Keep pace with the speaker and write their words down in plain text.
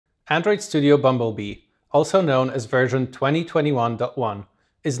Android Studio Bumblebee, also known as version 2021.1,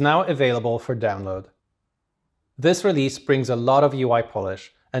 is now available for download. This release brings a lot of UI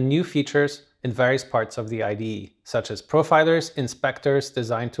polish and new features in various parts of the IDE, such as profilers, inspectors,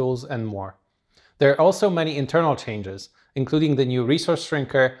 design tools, and more. There are also many internal changes, including the new resource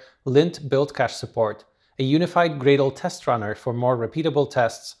shrinker, lint build cache support, a unified Gradle test runner for more repeatable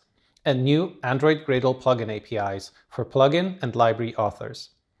tests, and new Android Gradle plugin APIs for plugin and library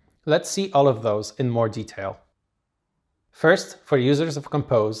authors. Let's see all of those in more detail. First, for users of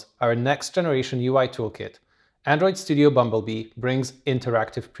Compose, our next generation UI toolkit, Android Studio Bumblebee brings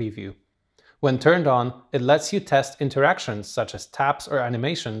interactive preview. When turned on, it lets you test interactions such as taps or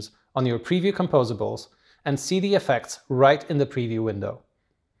animations on your preview composables and see the effects right in the preview window.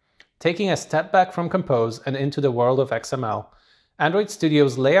 Taking a step back from Compose and into the world of XML, Android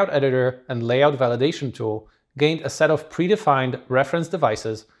Studio's layout editor and layout validation tool gained a set of predefined reference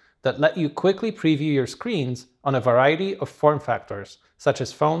devices that let you quickly preview your screens on a variety of form factors, such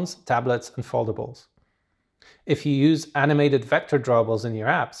as phones, tablets, and foldables. If you use animated vector drawables in your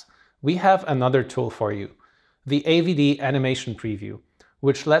apps, we have another tool for you, the AVD Animation Preview,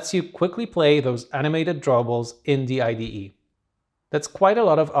 which lets you quickly play those animated drawables in the IDE. That's quite a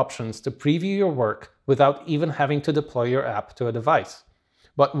lot of options to preview your work without even having to deploy your app to a device.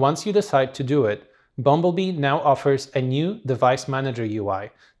 But once you decide to do it, Bumblebee now offers a new Device Manager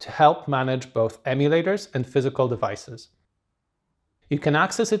UI to help manage both emulators and physical devices. You can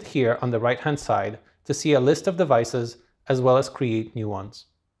access it here on the right-hand side to see a list of devices as well as create new ones.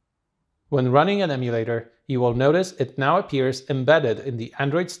 When running an emulator, you will notice it now appears embedded in the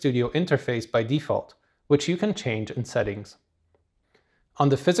Android Studio interface by default, which you can change in settings. On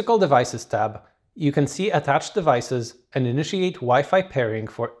the Physical Devices tab, you can see attached devices and initiate Wi-Fi pairing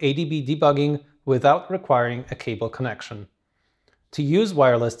for ADB debugging without requiring a cable connection. To use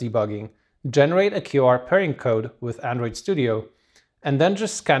wireless debugging, generate a QR pairing code with Android Studio, and then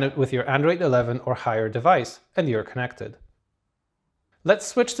just scan it with your Android 11 or higher device, and you're connected. Let's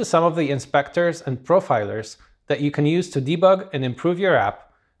switch to some of the inspectors and profilers that you can use to debug and improve your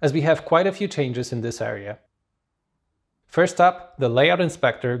app, as we have quite a few changes in this area. First up, the Layout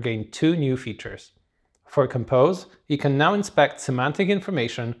Inspector gained two new features. For Compose, you can now inspect semantic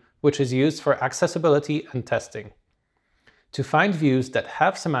information, which is used for accessibility and testing. To find views that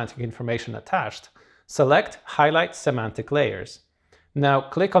have semantic information attached, select Highlight Semantic Layers. Now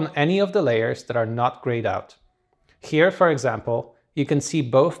click on any of the layers that are not grayed out. Here, for example, you can see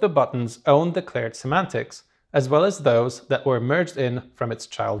both the button's own declared semantics, as well as those that were merged in from its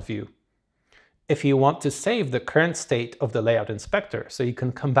child view. If you want to save the current state of the Layout Inspector so you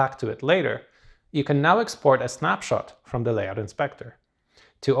can come back to it later, you can now export a snapshot from the Layout Inspector.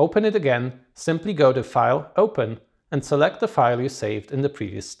 To open it again, simply go to File, Open, and select the file you saved in the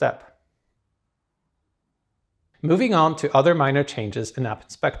previous step. Moving on to other minor changes in App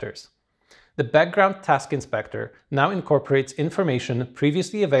Inspectors. The Background Task Inspector now incorporates information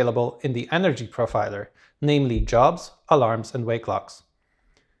previously available in the Energy Profiler, namely jobs, alarms, and wake locks.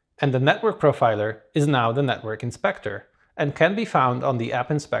 And the Network Profiler is now the Network Inspector, and can be found on the App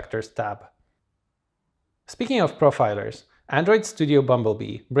Inspectors tab. Speaking of profilers, Android Studio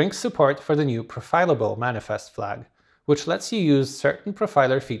Bumblebee brings support for the new profileable manifest flag, which lets you use certain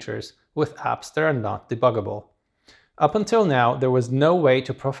profiler features with apps that are not debuggable. Up until now, there was no way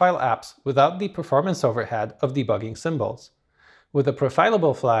to profile apps without the performance overhead of debugging symbols. With the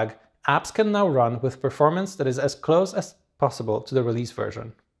profileable flag, apps can now run with performance that is as close as possible to the release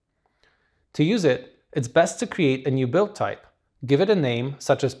version. To use it, it's best to create a new build type, give it a name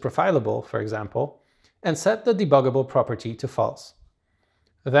such as profileable, for example, and set the debuggable property to false.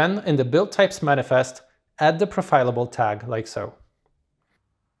 Then, in the build types manifest, add the profileable tag like so.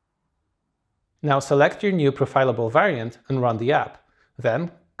 Now select your new profileable variant and run the app.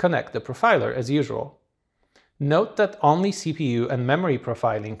 Then connect the profiler as usual. Note that only CPU and memory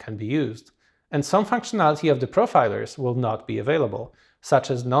profiling can be used, and some functionality of the profilers will not be available, such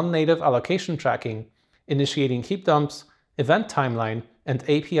as non-native allocation tracking, initiating heap dumps, event timeline, and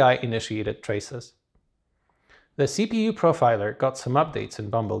API-initiated traces. The CPU profiler got some updates in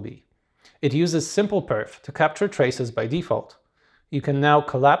Bumblebee. It uses SimplePerf to capture traces by default. You can now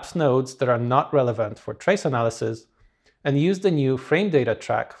collapse nodes that are not relevant for trace analysis and use the new frame data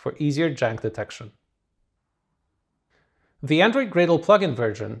track for easier jank detection. The Android Gradle plugin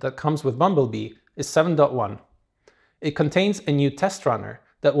version that comes with Bumblebee is 7.1. It contains a new test runner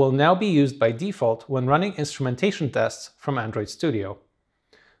that will now be used by default when running instrumentation tests from Android Studio.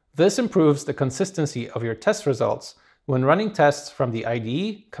 This improves the consistency of your test results when running tests from the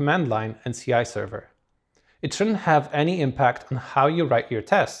IDE, command line, and CI server. It shouldn't have any impact on how you write your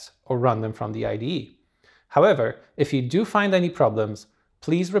tests or run them from the IDE. However, if you do find any problems,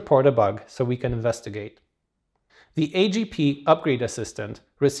 please report a bug so we can investigate. The AGP Upgrade Assistant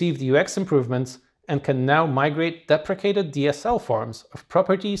received UX improvements and can now migrate deprecated DSL forms of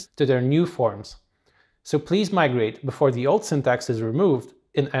properties to their new forms. So please migrate before the old syntax is removed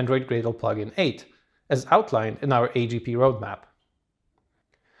in Android Gradle plugin 8, as outlined in our AGP roadmap.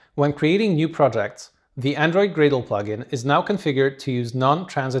 When creating new projects, the Android Gradle plugin is now configured to use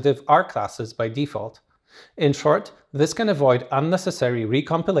non-transitive R classes by default. In short, this can avoid unnecessary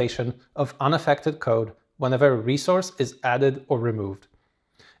recompilation of unaffected code whenever a resource is added or removed.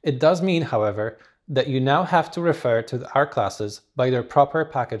 It does mean, however, that you now have to refer to the R classes by their proper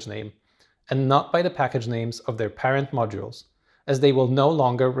package name, and not by the package names of their parent modules, as they will no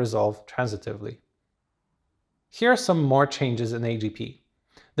longer resolve transitively. Here are some more changes in AGP.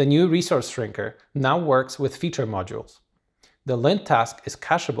 The new resource shrinker now works with feature modules. The lint task is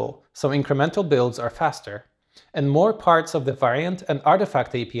cacheable, so incremental builds are faster, and more parts of the variant and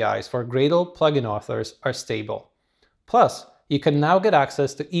artifact APIs for Gradle plugin authors are stable. Plus, you can now get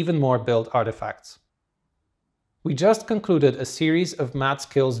access to even more build artifacts. We just concluded a series of Matt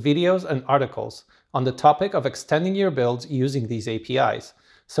Skills videos and articles on the topic of extending your builds using these APIs,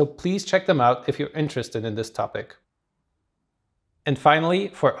 so please check them out if you're interested in this topic. And finally,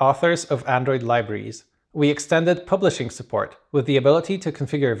 for authors of Android libraries, we extended publishing support with the ability to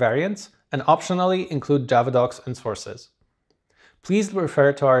configure variants and optionally include Java docs and sources. Please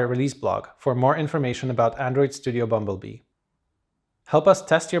refer to our release blog for more information about Android Studio Bumblebee. Help us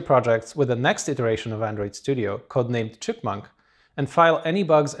test your projects with the next iteration of Android Studio, codenamed Chipmunk, and file any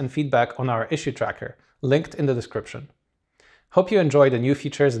bugs and feedback on our issue tracker, linked in the description. Hope you enjoy the new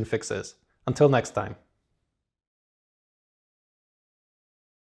features and fixes. Until next time.